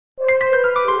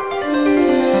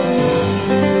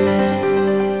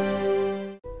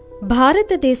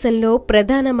భారతదేశంలో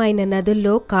ప్రధానమైన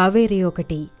నదుల్లో కావేరి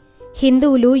ఒకటి.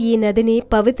 హిందువులు ఈ నదిని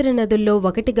పవిత్ర నదుల్లో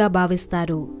ఒకటిగా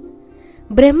భావిస్తారు.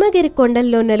 బ్రహ్మగిరి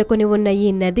కొండల్లో నెలకొని ఉన్న ఈ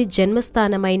నది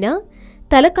జన్మస్థానమైన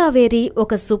తలకావేరి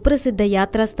ఒక సుప్రసిద్ధ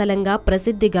యాత్రాస్థలంగా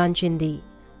ప్రసిద్ధిగాంచింది.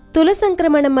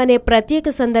 తులసంక్రమణం అనే ప్రత్యేక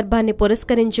సందర్భాన్ని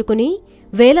పురస్కరించుకుని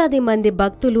వేలాది మంది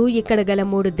భక్తులు ఇక్కడ గల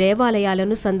 3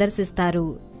 దేవాలయాలను సందర్శిస్తారు.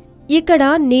 ఇక్కడ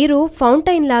నీరు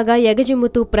ఫౌంటైన్లాగా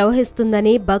ఎగజిమ్ముతూ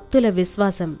ప్రవహిస్తుందని భక్తుల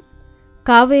విశ్వాసం.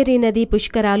 కావేరీ నదీ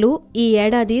పుష్కరాలు ఈ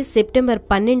ఏడాది సెప్టెంబర్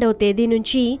 12వ తేదీ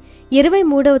నుంచి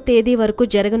 23వ తేదీ వరకు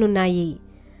జరగనున్నాయి.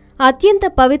 అత్యంత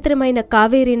పవిత్రమైన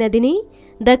కావేరీ నదిని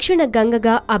దక్షిణ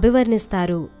గంగగా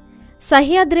అభివర్ణిస్తారు.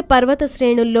 సహ్యాద్రి పర్వత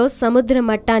శ్రేణుల్లో సముద్ర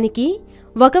మట్టానికి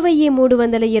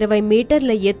 1320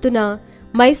 మీటర్ల ఎత్తున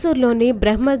మైసూర్లోని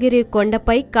బ్రహ్మగిరి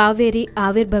కొండపై కావేరి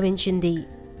ఆవిర్భవించింది.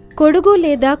 కొడుగు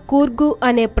లేదా కూర్గు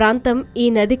అనే ప్రాంతం ఈ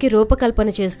నదికి రూపకల్పన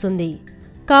చేస్తుంది.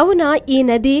 కావున ఈ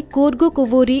నది కూర్గు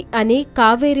కువూరి అని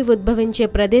కావేరి ఉద్భవించే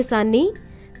ప్రదేశాన్ని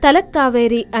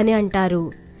తలక్కావేరి అని అంటారు.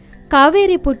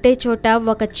 కావేరి పుట్టే చోట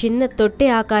ఒక చిన్న తొట్టె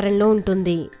ఆకారంలో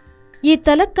ఉంటుంది. ఈ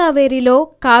తలక్కావేరిలో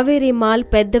కావేరి మాల్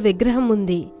పెద్ద విగ్రహం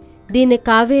ఉంది. దీన్ని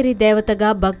కావేరీ దేవతగా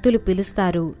భక్తులు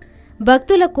పిలుస్తారు.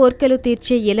 భక్తుల కోర్కెలు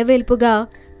తీర్చే ఇలవేల్పుగా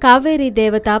కావేరీ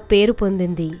దేవత పేరు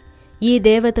పొందింది. ఈ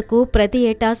దేవతకు ప్రతి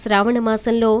ఏటా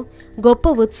శ్రావణమాసంలో గొప్ప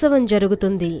ఉత్సవం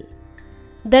జరుగుతుంది.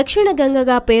 దక్షిణ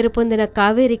గంగగా పేరు పొందిన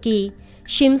కావేరికి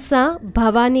షింసా,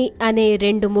 భవానీ అనే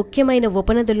 2 ముఖ్యమైన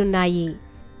ఉపనదులున్నాయి.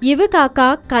 ఇవి కాక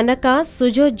కనక,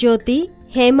 సుజోజ్యోతి,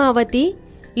 హేమావతి,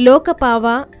 లోకపావ,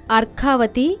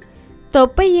 అర్కావతి,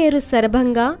 తొప్పయ్యేరు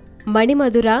శరభంగ,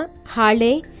 మణిమధుర,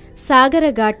 హాళే,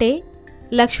 సాగరఘాటే,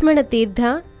 లక్ష్మణతీర్థ,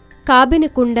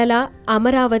 కాబినికుండల,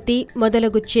 అమరావతి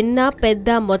మొదలగు చిన్న పెద్ద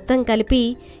మొత్తం కలిపి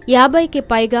 50కి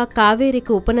పైగా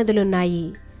కావేరికి ఉపనదులున్నాయి.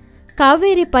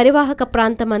 కావేరి పరివాహక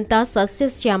ప్రాంతమంతా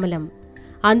సస్యశ్యామలం.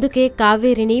 అందుకే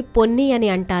కావేరిని పొన్ని అని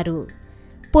అంటారు.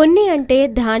 పొన్ని అంటే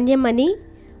ధాన్యం అని,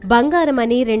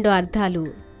 బంగారమని 2 అర్థాలు.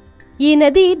 ఈ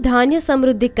నది ధాన్య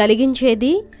సమృద్ధి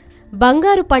కలిగించేది,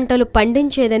 బంగారు పంటలు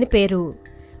పండించేదని పేరు.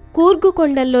 కూర్గు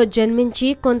కొండల్లో జన్మించి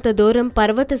కొంత దూరం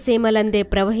పర్వతసీమలందే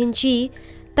ప్రవహించి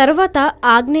తర్వాత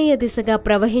ఆగ్నేయ దిశగా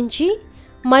ప్రవహించి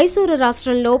మైసూరు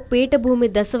రాష్ట్రంలో పీఠభూమి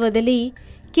దశ వదిలి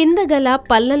కిందగల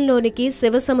పల్లంలోనికి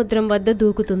శివసముద్రం వద్ద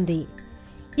దూకుతుంది.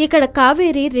 ఇక్కడ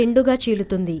కావేరి 2గా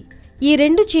చీలుతుంది. ఈ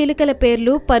 2 చీలికల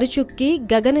పేర్లు పరుచుక్కి,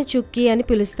 గగనచుక్కి అని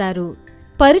పిలుస్తారు.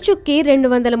 పరుచుక్కి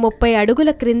 230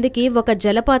 అడుగుల క్రిందికి ఒక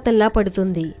జలపాతంలా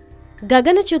పడుతుంది.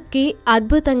 గగనచుక్కి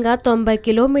అద్భుతంగా 90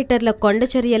 కిలోమీటర్ల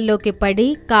కొండచర్యల్లోకి పడి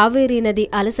కావేరీ నది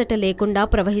అలసట లేకుండా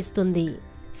ప్రవహిస్తుంది.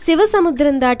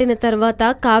 శివసముద్రం దాటిన తర్వాత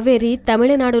కావేరి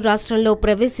తమిళనాడు రాష్ట్రంలో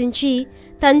ప్రవేశించి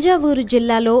తంజావూరు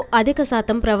జిల్లాలో అధిక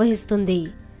శాతం ప్రవహిస్తుంది.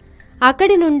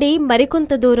 అక్కడి నుండి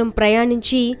మరికొంత దూరం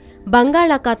ప్రయాణించి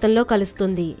బంగాళాఖాతంలో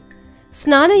కలుస్తుంది.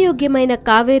 స్నానయోగ్యమైన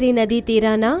కావేరీ నదీ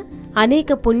తీరాన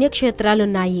అనేక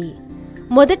పుణ్యక్షేత్రాలున్నాయి.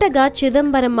 మొదటగా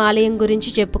చిదంబరం ఆలయం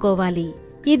గురించి చెప్పుకోవాలి.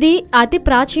 ఇది అతి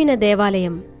ప్రాచీన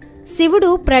దేవాలయం. శివుడు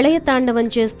ప్రళయతాండవం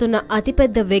చేస్తున్న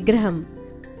అతిపెద్ద విగ్రహం.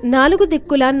 4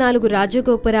 దిక్కులా 4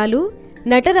 రాజగోపురాలు,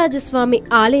 నటరాజస్వామి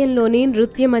ఆలయంలోని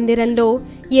నృత్య మందిరంలో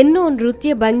ఎన్నో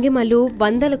నృత్య భంగిమలు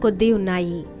 100ల కొద్దీ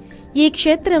ఉన్నాయి. ఈ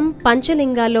క్షేత్రం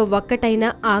పంచలింగాల్లో ఒక్కటైన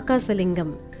ఆకాశలింగం.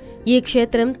 ఈ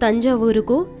క్షేత్రం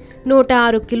తంజావూరుకు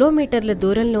 106 కిలోమీటర్ల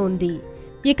దూరంలో ఉంది.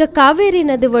 ఇక కావేరీ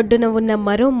నది ఒడ్డున ఉన్న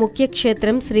మరో ముఖ్య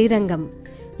క్షేత్రం శ్రీరంగం.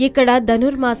 ఇక్కడ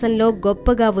ధనుర్మాసంలో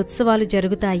గొప్పగా ఉత్సవాలు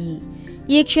జరుగుతాయి.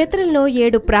 ఈ క్షేత్రంలో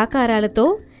 7 ప్రాకారాలతో,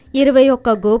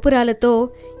 21 గోపురాలతో,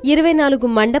 24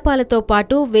 మండపాలతో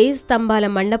పాటు 1000 స్తంభాల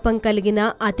మండపం కలిగిన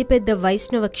అతిపెద్ద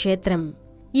వైష్ణవ క్షేత్రం.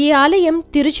 ఈ ఆలయం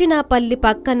తిరుచినాపల్లి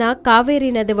పక్కన కావేరీ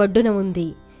నది ఒడ్డున ఉంది.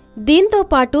 దీంతో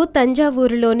పాటు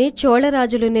తంజావూరులోని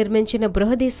చోళరాజులు నిర్మించిన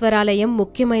బృహదీశ్వరాలయం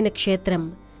ముఖ్యమైన క్షేత్రం.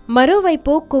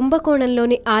 మరోవైపు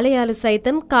కుంభకోణంలోని ఆలయాలు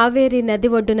సైతం కావేరీ నది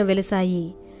ఒడ్డున వెలిశాయి.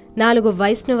 4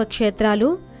 వైష్ణవ క్షేత్రాలు,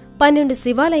 12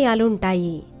 శివాలయాలు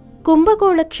ఉంటాయి.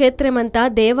 కుంభకోణ క్షేత్రమంతా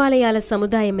దేవాలయాల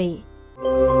సముదాయమే.